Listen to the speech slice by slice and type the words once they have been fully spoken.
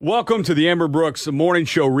Welcome to the Amber Brooks Morning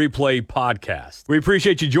Show Replay Podcast. We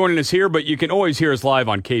appreciate you joining us here, but you can always hear us live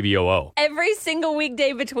on KVOO. Every single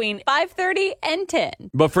weekday between 5:30 and 10.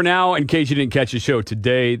 But for now, in case you didn't catch the show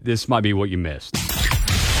today, this might be what you missed.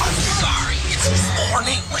 I'm sorry. It's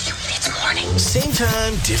morning. It's morning. Same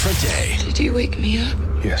time, different day. Did you wake me up?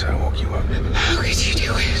 Yes, I woke you up. How could you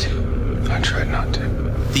do it? I tried not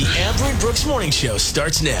to. The Amber and Brooks Morning Show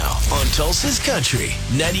starts now on Tulsa's Country,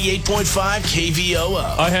 98.5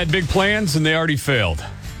 KVOO. I had big plans and they already failed.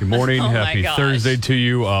 Good morning. Oh, my Happy gosh. Thursday to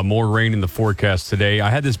you. More rain in the forecast today. I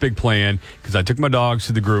had this big plan because I took my dogs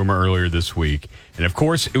to the groomer earlier this week. And of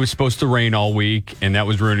course, it was supposed to rain all week and that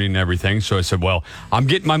was ruining everything. So I said, well, I'm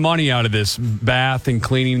getting my money out of this bath and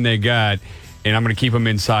cleaning they got. And I'm going to keep them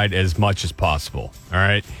inside as much as possible. All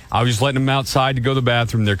right. I was just letting them outside to go to the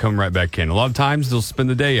bathroom. They're coming right back in. A lot of times they'll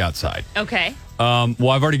spend the day outside. Okay. Well,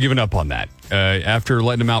 I've already given up on that. After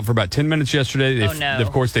letting them out for about 10 minutes yesterday,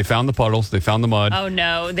 of course, they found the puddles. They found the mud. Oh,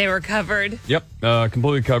 no. They were covered. Yep.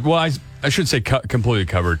 Completely covered. Well, I should say completely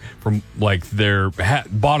covered from like their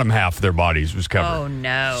bottom half of their bodies was covered. Oh,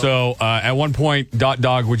 no. So at one point,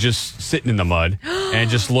 Dog was just sitting in the mud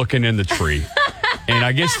and just looking in the tree. And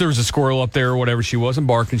I guess there was a squirrel up there or whatever. She wasn't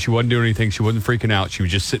barking. She wasn't doing anything. She wasn't freaking out. She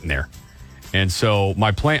was just sitting there. And so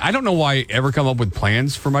my plan, I don't know why I ever come up with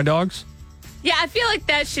plans for my dogs. Yeah, I feel like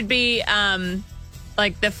that should be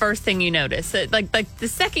like the first thing you notice. Like the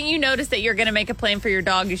second you notice that you're going to make a plan for your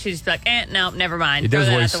dog, you should just be like, no, never mind. Throw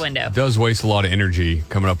that out the window. It does waste a lot of energy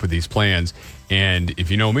coming up with these plans. And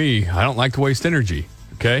if you know me, I don't like to waste energy.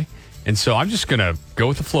 Okay? And so I'm just going to go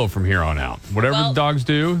with the flow from here on out. Whatever the dogs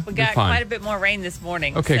do, We got fine. quite a bit more rain this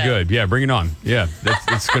morning. Okay, so. good. Yeah, bring it on. Yeah,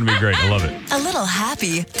 it's going to be great. I love it. A little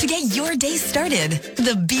happy to get your day started.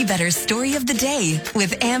 The Be Better Story of the Day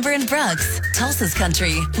with Amber and Brooks. Tulsa's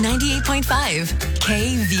Country, 98.5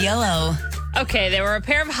 KVOO. Okay, there were a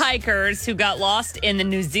pair of hikers who got lost in the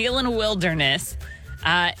New Zealand wilderness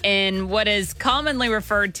in what is commonly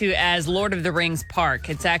referred to as Lord of the Rings Park.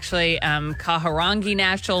 It's actually Kahurangi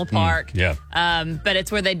National Park. Yeah. But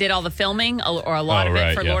it's where they did all the filming, or a lot of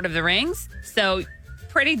it for Lord of the Rings. So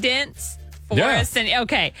pretty dense forest. Yeah. And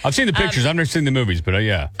okay. I've seen the pictures. I've never seen the movies, but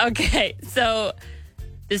yeah. Okay, so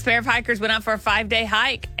this pair of hikers went out for a 5-day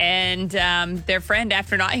hike, and their friend,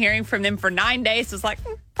 after not hearing from them for 9 days, was like,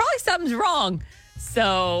 probably something's wrong.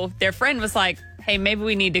 So their friend was like, hey, maybe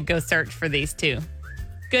we need to go search for these two.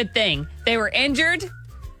 Good thing. They were injured.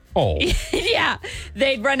 Oh. Yeah.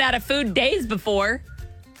 They'd run out of food days before.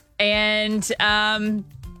 And,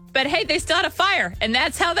 but hey, they still had a fire. And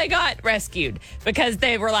that's how they got rescued. Because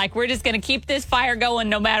they were like, we're just going to keep this fire going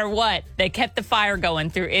no matter what. They kept the fire going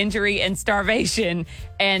through injury and starvation.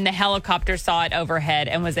 And the helicopter saw it overhead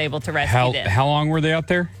and was able to rescue them. How long were they out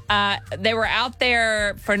there? They were out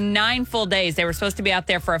there for 9 full days. They were supposed to be out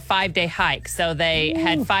there for a 5-day hike. So they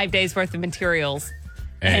had 5 days worth of materials.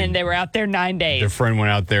 And they were out there 9 days. Their friend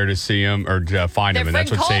went out there to see him or to find him, and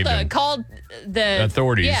that's what saved him. Called the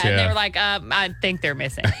authorities. Yeah, and they were like, I think they're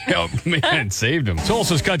missing. Oh, man, saved him.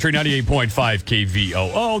 Tulsa's Country, 98.5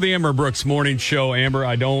 KVOO. The Amber Brooks Morning Show. Amber,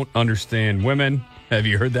 I don't understand women. Have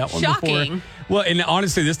you heard that one before? Shocking. Well, and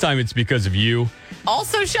honestly, this time it's because of you.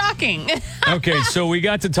 Also shocking. Okay, so we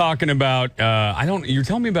got to talking about, you're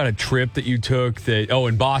telling me about a trip that you took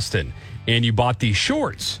in Boston. And you bought these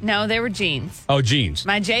shorts. No, they were jeans. Oh, jeans.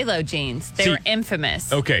 My J-Lo jeans. They were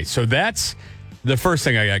infamous. Okay, so that's the first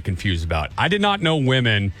thing I got confused about. I did not know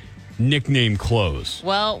women nickname clothes.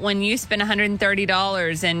 Well, when you spend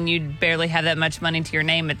 $130 and you barely have that much money to your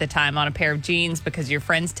name at the time on a pair of jeans because your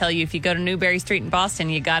friends tell you if you go to Newberry Street in Boston,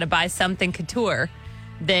 you got to buy something couture,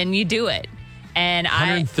 then you do it. And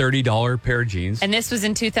 $130 pair of jeans. And this was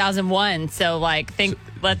in 2001, so let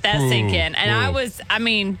that sink in.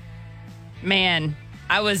 And Man,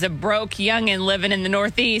 I was a broke youngin' living in the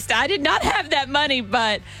Northeast. I did not have that money,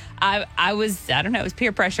 but I was, I don't know, it was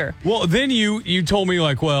peer pressure. Well, then you told me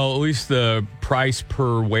at least the price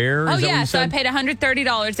per wear. Oh, is that yeah. what you So said? I paid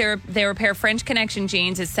 $130. They were a pair of French Connection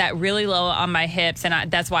jeans. It sat really low on my hips,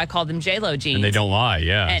 and that's why I called them J-Lo jeans. And they don't lie,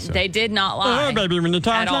 yeah. And they did not lie. Oh, baby, when you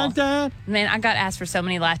talk like that. Man, I got asked for so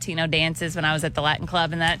many Latino dances when I was at the Latin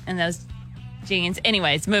Club and those jeans.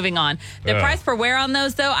 Anyways, moving on. The price per wear on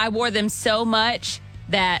those, though, I wore them so much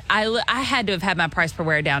that I had to have had my price per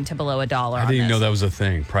wear down to below $1. I didn't even know that was a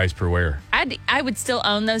thing, price per wear. I would still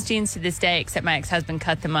own those jeans to this day, except my ex-husband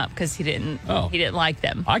cut them up because he didn't like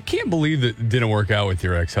them. I can't believe that it didn't work out with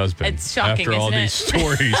your ex-husband. It's shocking, after all isn't these it?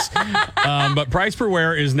 stories. But price per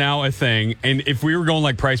wear is now a thing. And if we were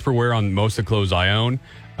going price per wear on most of the clothes I own,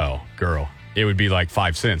 oh, girl, it would be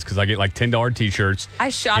 5 cents because I get $10 T-shirts. I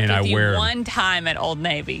shopped with you one time at Old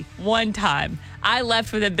Navy. One time. I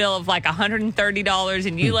left with a bill of like $130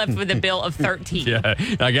 and you left with a bill of $13. Yeah,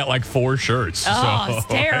 I got like 4 shirts. Oh, so. it's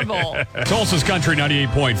terrible. Tulsa's Country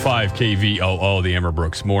 98.5 KVOO, the Amber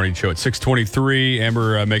Brooks Morning Show at 6:23.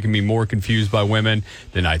 Amber making me more confused by women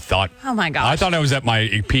than I thought. Oh, my gosh. I thought I was at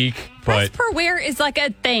my peak. Price But per wear is like a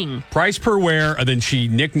thing. price per wear, and then she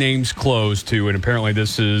nicknames clothes too, and apparently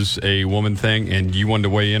this is a woman thing, and you wanted to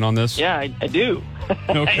weigh in on this? Yeah, I do.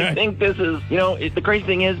 Okay. I think this is, the crazy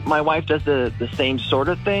thing is my wife does the same sort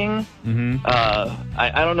of thing. Mm-hmm.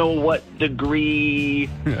 I don't know what degree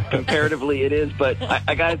comparatively it is, but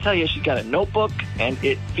I got to tell you, she's got a notebook, and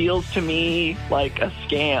it feels to me like a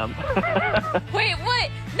scam. Wait, what?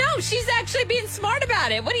 No, she's actually being smart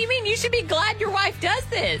about it. What do you mean? You should be glad your wife does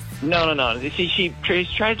this. No. See, she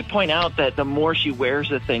tries to point out that the more she wears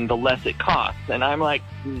the thing, the less it costs. And I'm like,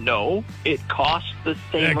 no, it costs the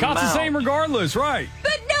same amount. It costs the same regardless, right?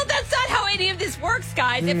 But no, that's not how any of this works,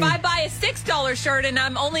 guys. If I buy a $6 shirt and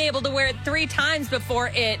I'm only able to wear it 3 times before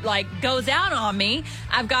it goes out on me,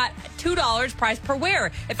 I've got $2 price per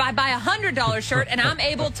wear. If I buy a $100 shirt and I'm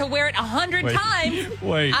able to wear it 100 times,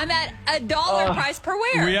 I'm at $1 price per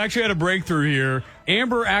wear. We actually had a breakthrough here.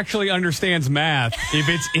 Amber actually understands math if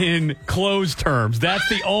it's in clothes terms. That's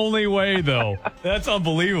the only way, though. That's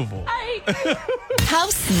unbelievable. How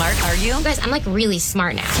smart are you? Guys, I'm like really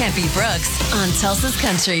smart now. Can't Beat Brooks on Tulsa's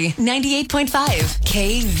Country 98.5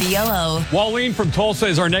 KVOO. Wallene from Tulsa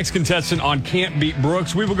is our next contestant on Can't Beat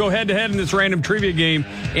Brooks. We will go head-to-head in this random trivia game.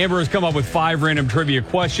 Amber has come up with 5 random trivia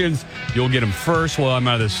questions. You'll get them first while I'm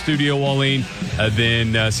out of the studio, Wallene.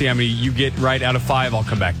 Then see how many you get right out of 5. I'll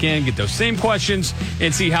come back in, get those same questions,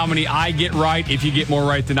 and see how many I get right. If you get more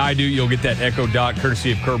right than I do, you'll get that Echo Dot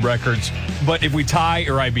courtesy of Curb Records. But if we tie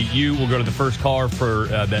or I beat you, we'll go to the first caller for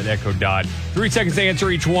that Echo Dot. 3 seconds to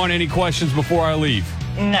answer each one. Any questions before I leave?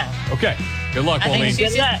 No. Okay. Good luck, Wallene.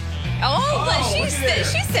 Good luck.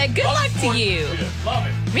 She said good luck to you. Love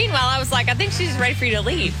it. Meanwhile, I was like, I think she's ready for you to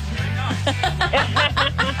leave.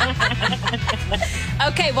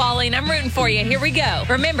 Okay, Wallene, I'm rooting for you. Here we go.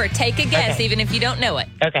 Remember, take a guess even if you don't know it.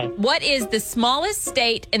 Okay. What is the smallest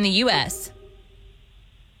state in the U.S.?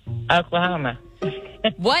 Oklahoma.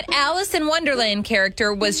 What Alice in Wonderland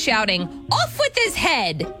character was shouting, "Off with his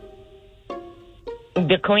head"?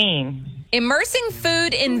 The Queen. Immersing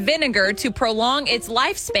food in vinegar to prolong its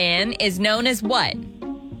lifespan is known as what?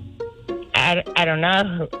 I don't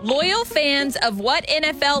know. Loyal fans of what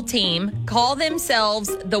NFL team call themselves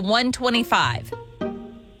the 125?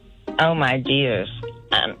 Oh, my dears.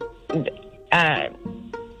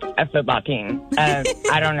 A football team.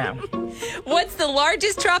 I don't know. What's the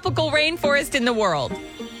largest tropical rainforest in the world?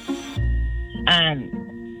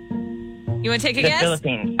 You want to take a The guess?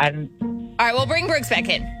 Philippines. All right, we'll bring Brooks back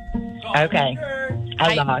in. Okay.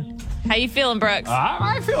 I lost. How you feeling, Brooks?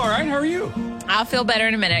 I feel all right. How are you? I'll feel better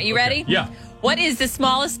in a minute. You ready? Yeah. What is the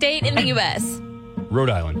smallest state in the U.S.? Rhode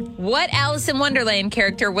Island. What Alice in Wonderland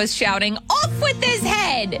character was shouting, "Off with his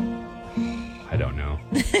head"? I don't know.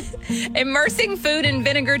 Immersing food in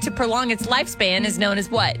vinegar to prolong its lifespan is known as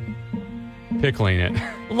what? Pickling it.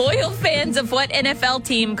 Loyal fans of what NFL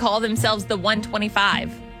team call themselves the 125?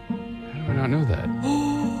 How do I not know that?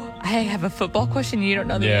 I have a football question you don't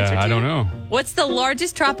know the answer to. I don't know. What's the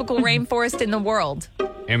largest tropical rainforest in the world?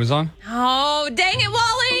 Amazon? Oh, dang it,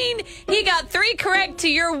 Wallene! He got 3 correct to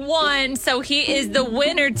your 1, so he is the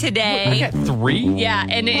winner today. I got 3? Yeah,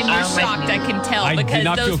 and you're shocked, I can tell, I did because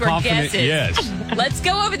not those feel were confident, guesses. yes. Let's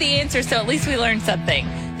go over the answer so at least we learned something.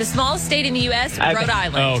 The smallest state in the U.S., Rhode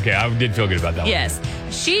Island. Oh, okay. I did feel good about that Yes.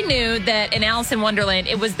 She knew that in Alice in Wonderland,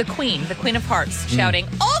 it was the Queen of Hearts, shouting,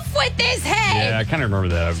 "Off with his head!" Yeah, I kind of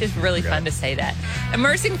remember that. It's just really fun to say that.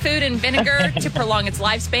 Immersing food in vinegar to prolong its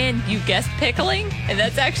lifespan. You guessed pickling, and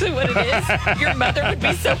that's actually what it is. Your mother would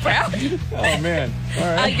be so proud. Oh, man. All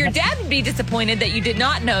right. Your dad would be disappointed that you did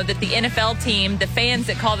not know that the NFL team, the fans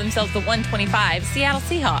that call themselves the 125, Seattle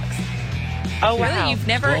Seahawks. Oh, Really? wow. You've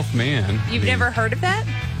never 12th man. You've never heard of that?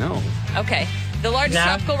 No. Okay. The largest No.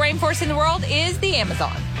 tropical rainforest in the world is the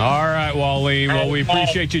Amazon. All right, Wallene. Well, we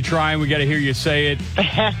appreciate you trying. We got to hear you say it.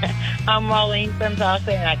 I'm Wallene from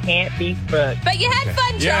Tulsa, and I can't beat Brooks. But you had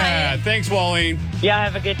fun Yeah, trying. thanks, Wallene. Y'all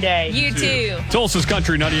have a good day. You too. Tulsa's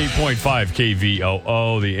Country 98.5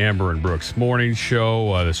 KVOO, the Amber and Brooks Morning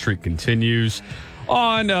Show. The streak continues.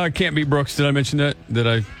 On Can't Beat Brooks, did I mention that?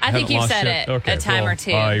 I think you said yet? it a time or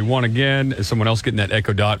two. I won again. Someone else getting that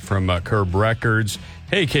Echo Dot from Curb Records.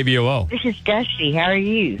 Hey, KBOO. This is Dusty. How are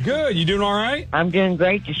you? Good. You doing all right? I'm doing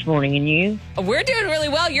great this morning, and you? We're doing really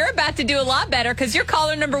well. You're about to do a lot better because you're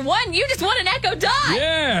caller number 1. You just won an Echo Dot.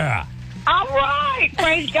 Yeah. All right.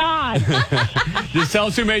 Praise God. Just tell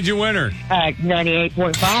us who made you winner.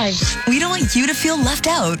 98.5. We don't want you to feel left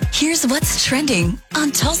out. Here's what's trending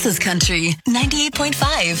on Tulsa's Country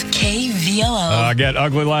 98.5 KVOO. I got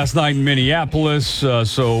ugly last night in Minneapolis.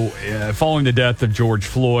 Following the death of George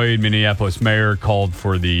Floyd, Minneapolis mayor called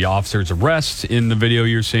for the officer's arrest in the video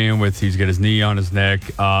you're seeing with he's got his knee on his neck.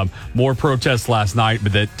 More protests last night,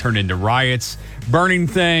 but that turned into riots, burning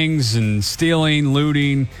things and stealing,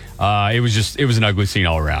 looting. It was an ugly scene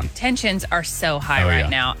all around. Tensions are so high yeah.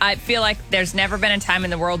 now. I feel like there's never been a time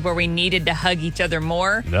in the world where we needed to hug each other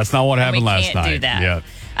more. That's not what happened last night. We can't do that.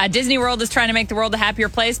 Yeah. Disney World is trying to make the world a happier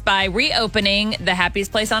place by reopening the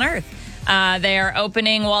happiest place on earth. They are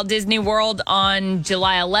opening Walt Disney World on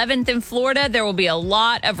July 11th in Florida. There will be a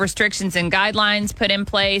lot of restrictions and guidelines put in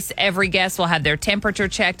place. Every guest will have their temperature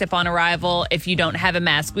checked upon arrival. If you don't have a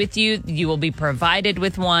mask with you, you will be provided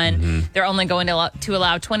with one. Mm-hmm. They're only going to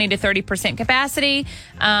allow 20 to 30% capacity,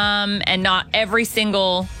 and not every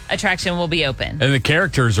single attraction will be open. And the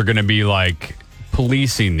characters are going to be like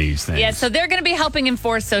policing these things. Yeah, so they're going to be helping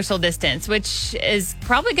enforce social distance, which is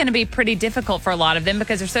probably going to be pretty difficult for a lot of them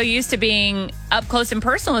because they're so used to being up close and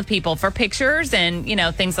personal with people for pictures and,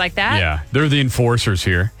 things like that. Yeah, they're the enforcers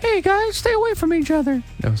here. Hey, guys, stay away from each other.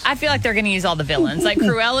 I feel like they're going to use all the villains. Like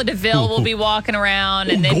Cruella de Vil will be walking around.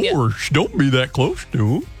 And then gosh, don't be that close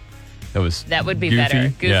to him. That would be Goofy.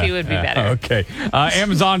 better. Goofy would be better. Okay.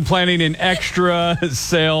 Amazon planning an extra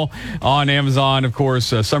sale on Amazon. Of course,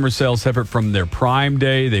 summer sale separate from their Prime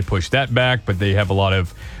Day. They pushed that back, but they have a lot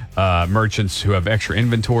of merchants who have extra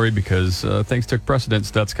inventory because things took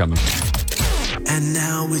precedence. That's coming. And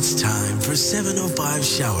now it's time for 705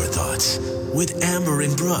 Shower Thoughts with Amber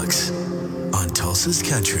and Brooks on Tulsa's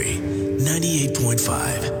Country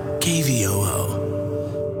 98.5 KVOO.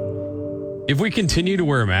 If we continue to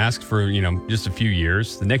wear a mask for, just a few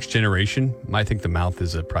years, the next generation might think the mouth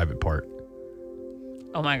is a private part.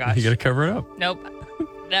 Oh, my gosh. You got to cover it up. Nope.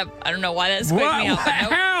 I don't know why that squared me out.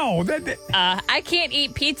 But nope. How? I can't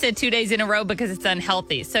eat pizza 2 days in a row because it's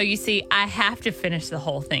unhealthy. So, you see, I have to finish the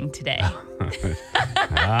whole thing today.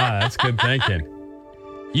 That's good thinking.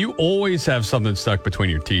 You always have something stuck between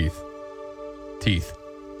your teeth.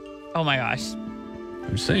 Oh, my gosh.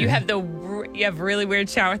 I'm saying. You have really weird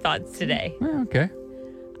shower thoughts today. Okay.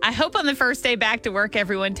 I hope on the first day back to work,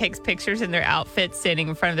 everyone takes pictures in their outfits standing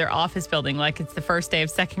in front of their office building like it's the first day of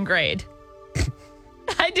second grade.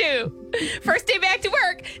 I do. First day back to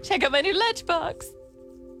work. Check out my new lunchbox.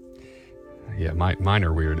 Yeah, mine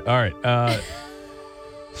are weird. All right.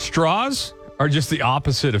 Straws are just the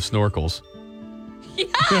opposite of snorkels. Yeah,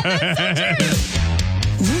 that's so true.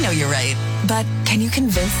 You know you're right, but can you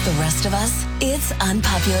convince the rest of us? It's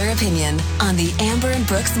Unpopular Opinion on the Amber and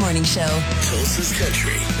Brooks Morning Show. Tulsa's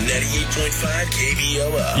Country 98.5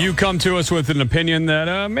 KVOO. You come to us with an opinion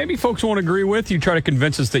that maybe folks won't agree with. You try to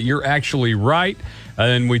convince us that you're actually right.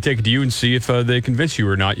 And we take it to you and see if they convince you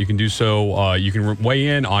or not. You can do so. You can weigh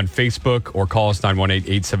in on Facebook or call us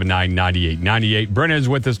 918-879-9898. Brenna is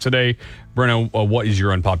with us today. Brenna, what is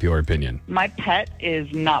your unpopular opinion? My pet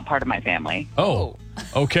is not part of my family. Oh,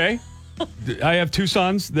 okay. I have two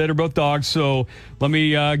sons that are both dogs, so let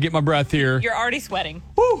me get my breath here. You're already sweating.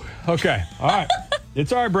 Woo. Okay. All right.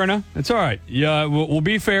 It's all right, Brenna. It's all right. Yeah, we'll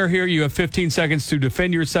be fair here. You have 15 seconds to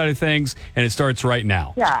defend your side of things, and it starts right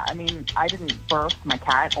now. Yeah, I mean, I didn't birth my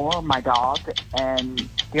cat or my dog, and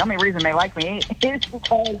the only reason they like me is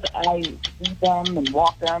because I feed them and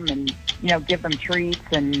walk them and, give them treats,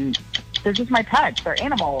 and they're just my pets. They're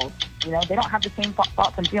animals. They don't have the same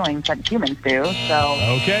thoughts and feelings that humans do. So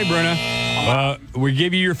okay, Brenna. We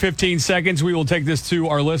give you your 15 seconds. We will take this to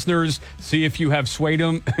our listeners, see if you have swayed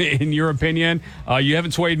them in your opinion. You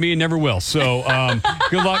haven't swayed me and never will. So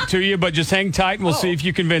good luck to you, but just hang tight and we'll see if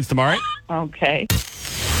you convince them, all right? Okay.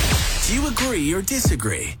 Do you agree or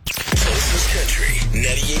disagree? Tulsa's Country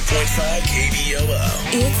 98.5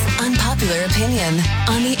 KVOO. It's Unpopular Opinion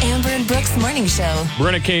on the Amber and Brooks Morning Show.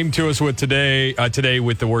 Brenna came to us with today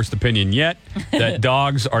with the worst opinion yet, that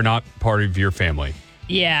dogs are not part of your family.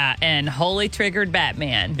 Yeah, and holy triggered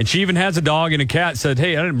Batman. And she even has a dog and a cat, said,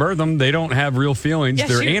 hey, I didn't birth them. They don't have real feelings. Yeah,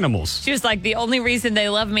 They're animals. She was like, the only reason they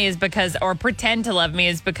love me is because, or pretend to love me,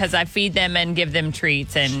 is because I feed them and give them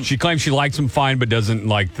treats. And she claims she likes them fine, but doesn't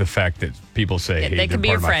like the fact that people say, hey, they can be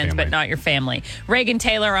part your of my friends, family. but not your family. Reagan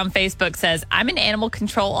Taylor on Facebook says, I'm an animal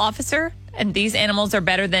control officer, and these animals are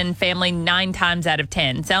better than family 9 times out of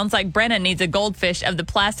 10. Sounds like Brenna needs a goldfish of the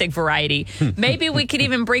plastic variety. Maybe we could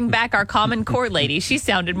even bring back our common core lady. She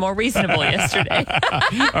sounded more reasonable yesterday.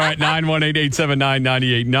 All right,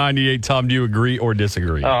 918-879-9898. Tom, do you agree or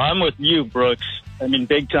disagree? I'm with you, Brooks. I mean,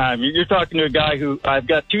 big time. You're talking to a guy who, I've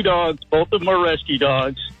got 2 dogs. Both of them are rescue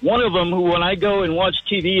dogs. One of them who, when I go and watch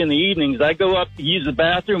TV in the evenings, I go up to use the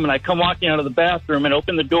bathroom, and I come walking out of the bathroom and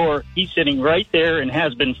open the door. He's sitting right there and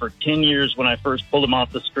has been for 10 years when I first pulled him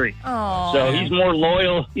off the street. Aww. So he's more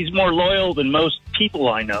loyal. He's more loyal than most people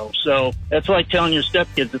I know. So that's like telling your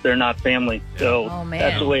stepkids that they're not family. So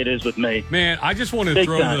that's the way it is with me. Man, I just want to Big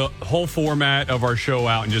throw time. the whole format of our show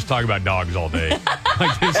out and just talk about dogs all day.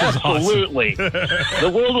 Like, this is Absolutely.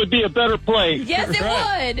 The world would be a better place. Yes, it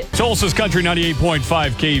would. Tulsa's Country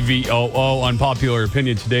 98.5 KVOO. Unpopular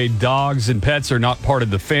opinion today. Dogs and pets are not part of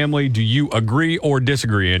the family. Do you agree or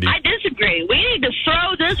disagree, Andy? I disagree. We need to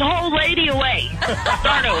throw this whole lady away.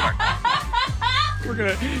 Start over. We're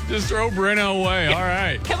going to just throw Brenna away. All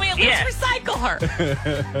right. Can we at least recycle her?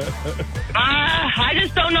 I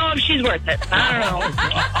just don't know if she's worth it. I don't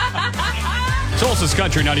know. Tulsa's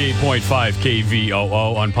Country 98.5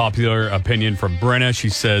 KVOO. Unpopular opinion from Brenna. She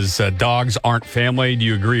says dogs aren't family. Do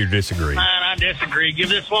you agree or disagree? Man, I disagree. Give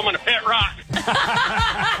this woman a pet rock.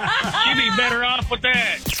 She'd be better off with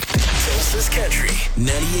that. Tulsa's Country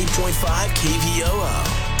 98.5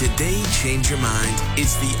 KVOO. Did they change your mind?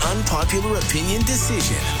 It's the unpopular opinion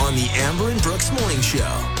decision on the Amber and Brooks Morning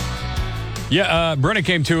Show. Yeah, Brenna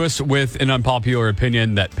came to us with an unpopular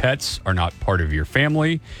opinion that pets are not part of your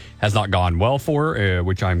family. Has not gone well for her,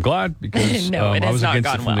 which I'm glad because No, it I has was not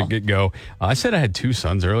against it gone from the well. get-go. I said I had 2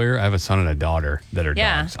 sons earlier. I have a son and a daughter that are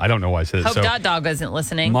Yeah. dogs. I don't know why I said it. Hope So Dog wasn't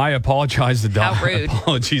listening. my apologies to Dot. How rude.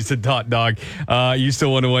 Apologies to Dog. You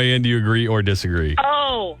still want to weigh in? Do you agree or disagree?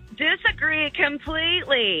 Oh, disagree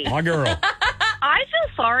completely. My girl. I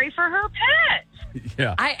feel sorry for her pet.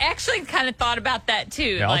 Yeah. I actually kind of thought about that too.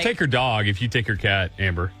 Yeah, I'll take her dog if you take her cat,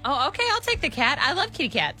 Amber. Oh, okay. I'll take the cat. I love kitty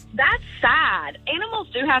cats. That's sad. Animals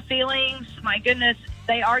do have feelings. My goodness,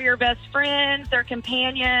 they are your best friends. They're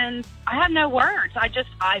companions. I have no words.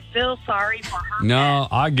 I feel sorry for her. No,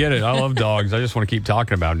 I get it. I love dogs. I just want to keep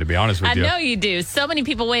talking about them, to be honest with I you. know you do. So many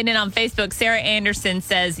people weighing in on Facebook. Sarah Anderson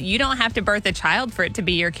says you don't have to birth a child for it to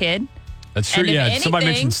be your kid. That's true. And if Yeah, somebody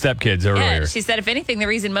anything- mentioned stepkids earlier. Yeah, she said, if anything, the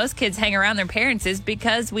reason most kids hang around their parents is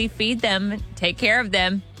because we feed them, take care of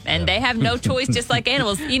them, and they have no choice, just like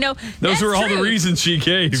animals. You know, Those that's were all true. the reasons she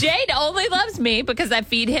gave. Jade only loves me because I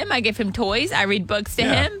feed him, I give him toys, I read books to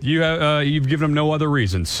him. You've given them no other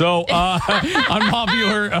reason. So,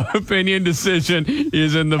 unpopular opinion decision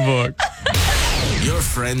is in the book. Your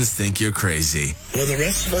friends think you're crazy. Well, the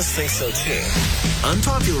rest of us think so too.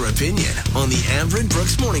 Unpopular opinion on the Amber and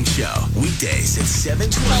Brooks Morning Show. Weekdays at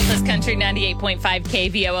 7:20. Tulsa's Country 98.5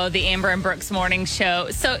 KVOO, the Amber and Brooks Morning Show.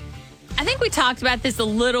 So I think we talked about this a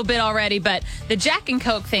little bit already, but the Jack and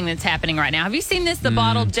Coke thing that's happening right now. Have you seen this? The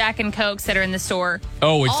bottled Jack and Cokes that are in the store.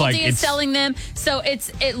 Oh, it's Aldi like is it's- selling them. So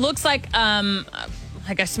it looks like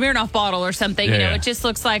a Smirnoff bottle or something. You know, Yeah. it just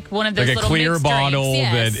looks like one of those Like a little clear mixed bottle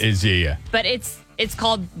drinks. Yes. that is, yeah. But it's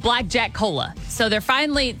called Black Jack Cola. So they're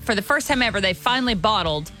finally, for the first time ever, they finally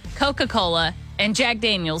bottled Coca-Cola and Jack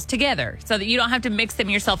Daniels together so that you don't have to mix them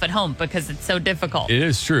yourself at home because it's so difficult. It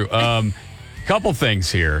is true. Couple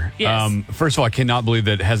things here. Yes. First of all, I cannot believe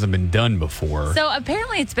that it hasn't been done before. So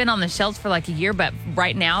apparently it's been on the shelves for like a year, but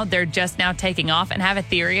right now they're just now taking off and have a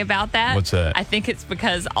theory about that. What's that? I think it's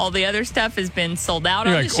because all the other stuff has been sold out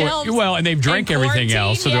You're on like, the shelves. well, and they've drank in everything quarantine,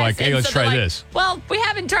 else, so they're like, yes, hey, and let's so they're try like, this. Well, we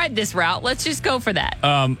haven't tried this route. Let's just go for that.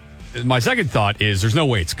 My second thought is there's no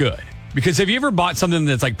way it's good. Because have you ever bought something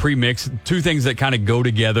that's like pre-mixed, 2 things that kind of go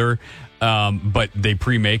together, but they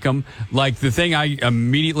pre-make them? Like the thing I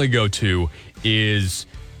immediately go to is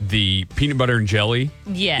the peanut butter and jelly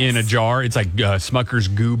Yes. in a jar. It's like Smucker's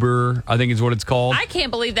Goober, I think is what it's called. I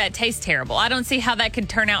can't believe that tastes terrible. I don't see how that could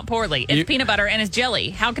turn out poorly. It's peanut butter and it's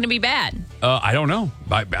jelly. How can it be bad? I don't know.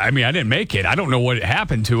 I mean, I didn't make it. I don't know what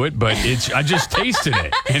happened to it, but I just tasted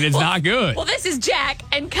it, and it's not good. Well, this is Jack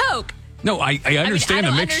and Coke. No, I understand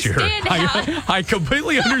I the don't mixture. understand how- I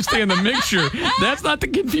completely understand the mixture. That's not the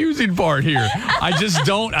confusing part here.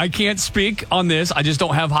 I can't speak on this. I just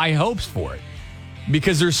don't have high hopes for it.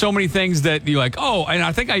 Because there's so many things that you're like, oh, and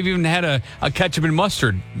I think I've even had a ketchup and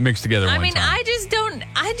mustard mixed together one time.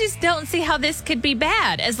 I just don't see how this could be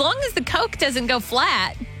bad. As long as the Coke doesn't go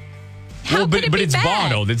flat. How could it but be it's bad?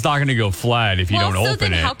 bottled. It's not going to go flat if you don't so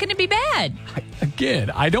open then it. how can it be bad?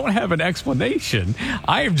 Again, I don't have an explanation.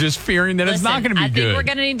 I am just fearing that it's not going to be I good. think we're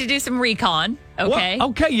going to need to do some recon. Okay. Well,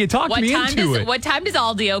 okay, you talked me into it. What time does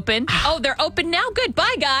Aldi open? Oh, they're open now. Good.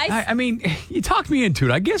 Bye, guys. I mean, you talked me into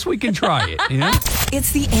it. I guess we can try it. You know?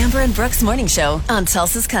 It's the Amber and Brooks Morning Show on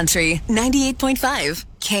Tulsa's Country 98.5.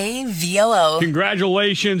 KVOO.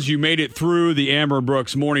 Congratulations. You made it through the Amber and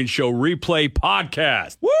Brooks Morning Show Replay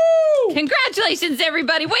Podcast. Woo! Congratulations,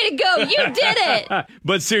 everybody. Way to go. You did it.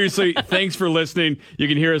 But seriously, thanks for listening. You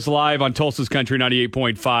can hear us live on Tulsa's Country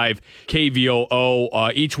 98.5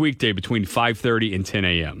 KVOO each weekday between 5:30 and 10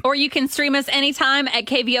 a.m. Or you can stream us anytime at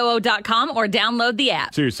kvoo.com or download the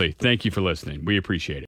app. Seriously, thank you for listening. We appreciate it.